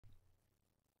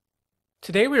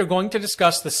Today we are going to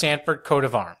discuss the Sandford coat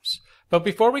of arms. But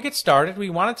before we get started, we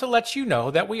wanted to let you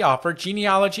know that we offer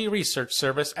genealogy research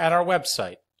service at our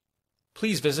website.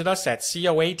 Please visit us at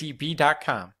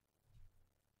coadb.com.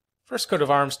 First coat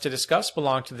of arms to discuss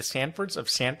belong to the Sandfords of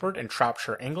Sandford in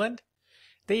Shropshire, England.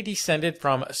 They descended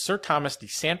from Sir Thomas de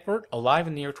Sanfort, alive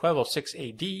in the year 1206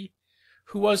 AD,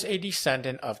 who was a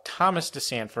descendant of Thomas de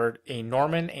Sanford, a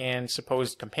Norman and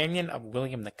supposed companion of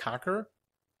William the Conqueror.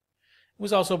 He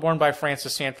was also born by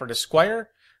Francis Sandford Esq,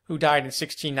 who died in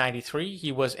 1693.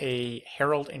 He was a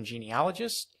herald and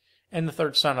genealogist, and the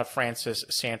third son of Francis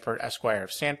Sandford Esquire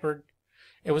of Sandford.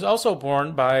 It was also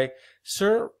born by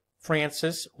Sir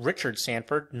Francis Richard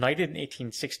Sandford, knighted in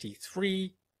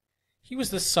 1863. He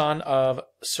was the son of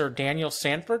Sir Daniel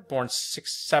Sandford, born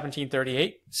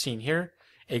 1738, seen here,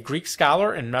 a Greek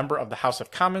scholar and member of the House of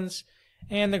Commons,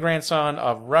 and the grandson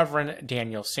of Reverend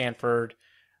Daniel Sandford,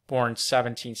 born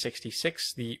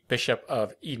 1766, the Bishop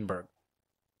of Edinburgh.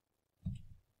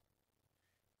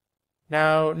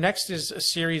 Now, next is a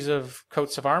series of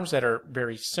coats of arms that are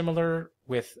very similar,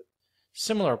 with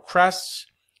similar crests,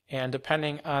 and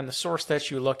depending on the source that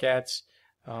you look at,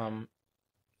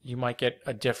 you might get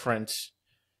a different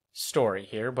story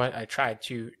here, but I tried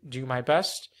to do my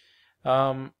best.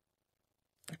 The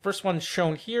first one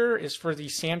shown here is for the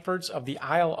Sandfords of the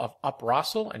Isle of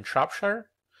Uprothale in Shropshire,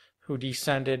 who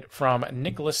descended from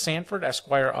Nicholas Sandford,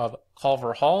 Esquire of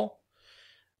Culver Hall.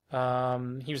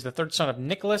 He was the third son of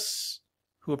Nicholas,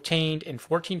 who obtained in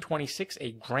 1426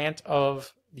 a grant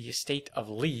of the estate of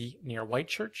Lee near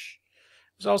Whitechurch.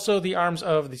 It was also the arms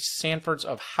of the Sandfords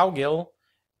of Howgill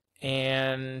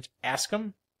and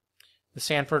Askham. The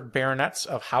Sandford Baronets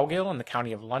of Howgill in the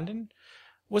county of London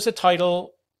was a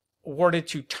title awarded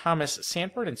to Thomas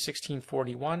Sandford in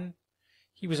 1641.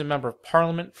 He was a member of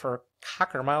Parliament for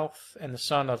Cockermouth and the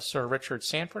son of Sir Richard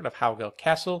Sandford of Howgill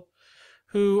Castle,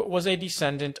 who was a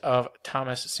descendant of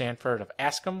Thomas Sandford of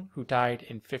Askham, who died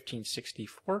in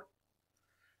 1564.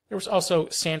 There was also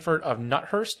Sandford of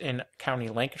Nuthurst in County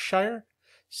Lancashire.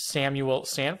 Samuel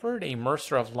Sandford, a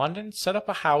mercer of London, set up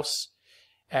a house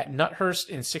at Nuthurst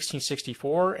in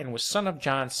 1664 and was son of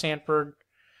John Sandford,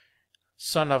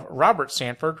 son of Robert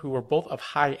Sandford, who were both of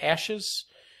High Ashes.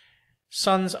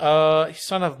 Son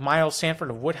of Miles Sandford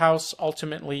of Woodhouse,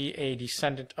 ultimately a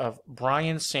descendant of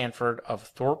Brian Sandford of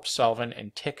Thorpe Selvin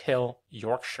in Tickhill,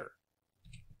 Yorkshire.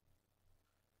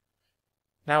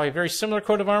 Now a very similar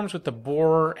coat of arms with the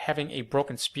boar having a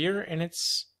broken spear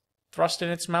thrust in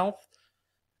its mouth.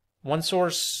 One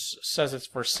source says it's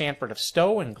for Sandford of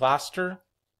Stowe in Gloucester,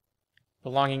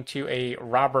 belonging to a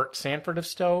Robert Sandford of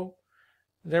Stowe.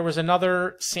 There was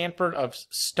another Sandford of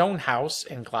Stonehouse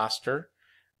in Gloucester.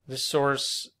 This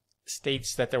source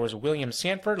states that there was William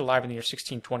Sandford, alive in the year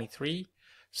 1623,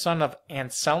 son of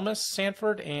Anselmus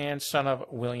Sandford and son of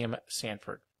William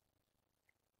Sandford.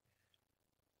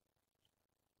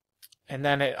 And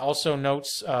then it also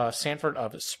notes Sandford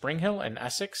of Springhill in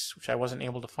Essex, which I wasn't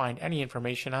able to find any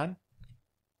information on.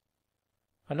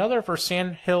 Another for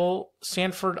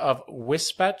Sandford of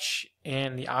Wisbech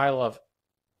in the Isle of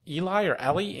Ely or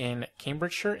Ely in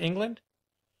Cambridgeshire, England.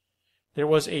 There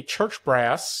was a church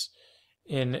brass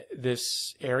in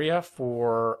this area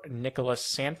for Nicholas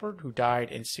Sandford, who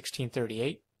died in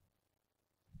 1638.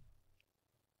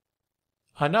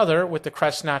 Another with the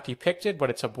crest not depicted, but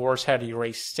it's a boar's head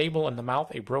erased sable in the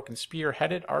mouth, a broken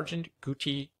spear-headed Argent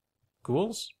Guti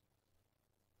gules.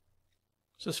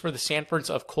 This is for the Sandfords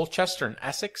of Colchester in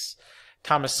Essex.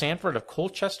 Thomas Sandford of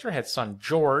Colchester had son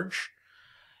George,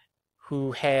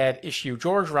 who had issue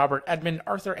George, Robert, Edmund,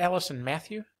 Arthur, Alice, and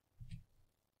Matthew.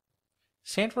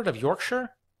 Sandford of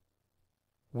Yorkshire,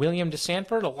 William de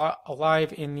Sanford,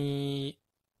 alive in the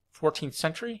 14th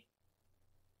century.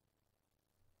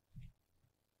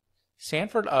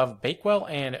 Sandford of Bakewell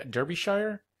and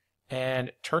Derbyshire,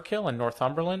 and Turkhill in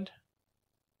Northumberland.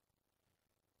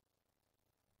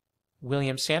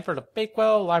 William Sandford of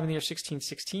Bakewell, alive in the year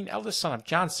 1616, eldest son of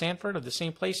John Sandford of the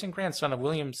same place and grandson of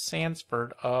William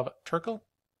Sandford of Turkhill.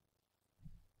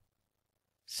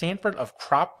 Sandford of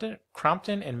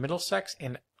Crompton in Middlesex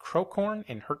and Crowcorn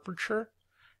in Hertfordshire.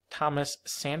 Thomas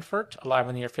Sandford, alive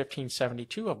in the year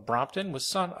 1572, of Brompton, was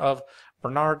son of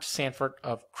Bernard Sandford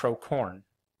of Crowcorn.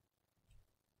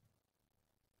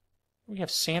 We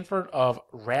have Sandford of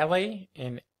Raleigh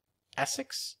in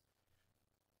Essex.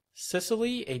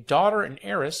 Sicily, a daughter and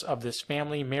heiress of this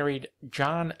family, married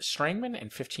John Strangman in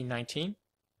 1519.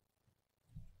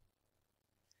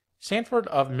 Sandford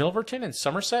of Milverton in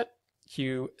Somerset.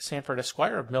 Hugh Sandford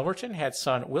Esquire of Milverton had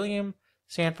son William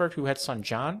Sandford, who had son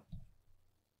John.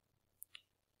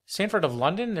 Sandford of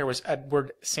London, there was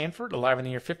Edward Sandford, alive in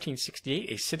the year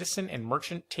 1568, a citizen and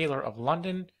merchant tailor of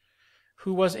London,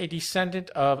 who was a descendant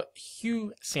of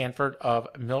Hugh Sandford of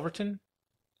Milverton,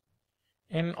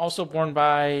 and also born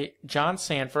by John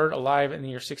Sandford, alive in the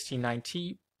year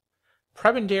 1690,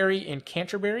 prebendary in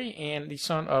Canterbury, and the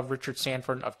son of Richard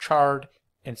Sandford of Chard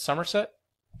in Somerset.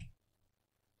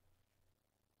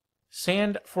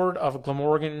 Sandford of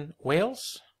Glamorgan,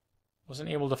 Wales. Wasn't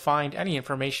able to find any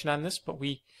information on this, but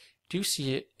we do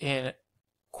see it in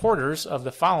quarters of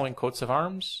the following coats of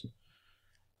arms.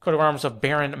 Coat of arms of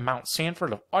Baron Mount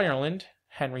Sandford of Ireland,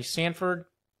 Henry Sandford,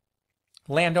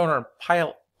 landowner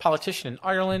and politician in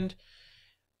Ireland.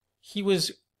 He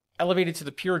was elevated to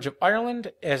the peerage of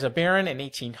Ireland as a baron in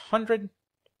 1800,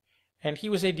 and he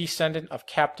was a descendant of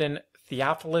Captain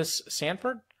Theophilus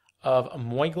Sandford of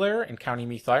Moyglare in County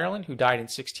Meath, Ireland, who died in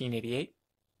 1688.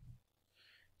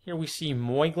 Here we see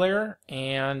Moyglare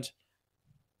and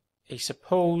a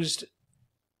supposed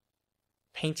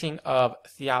painting of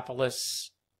Theophilus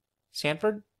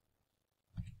Sandford.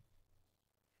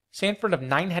 Sandford of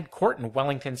Ninehead Court in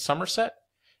Wellington, Somerset,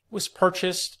 was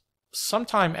purchased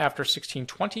sometime after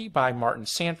 1620 by Martin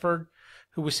Sandford,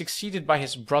 who was succeeded by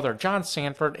his brother John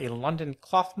Sandford, a London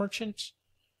cloth merchant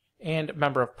and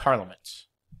member of Parliament.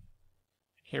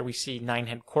 Here we see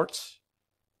Ninehead Court.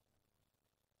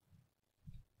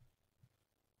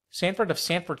 Sandford of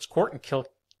Sandford's Court in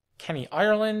Kilkenny,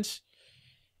 Ireland.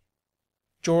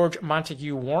 George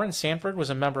Montague Warren Sandford was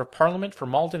a member of Parliament for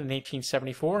Malden in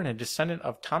 1874 and a descendant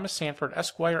of Thomas Sandford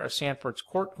Esq of Sandford's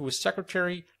Court, who was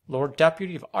Secretary Lord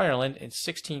Deputy of Ireland in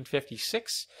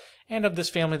 1656. And of this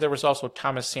family there was also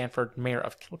Thomas Sandford, Mayor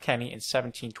of Kilkenny in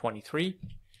 1723.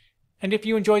 And if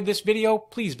you enjoyed this video,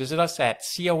 please visit us at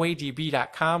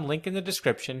coadb.com, link in the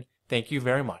description. Thank you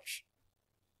very much.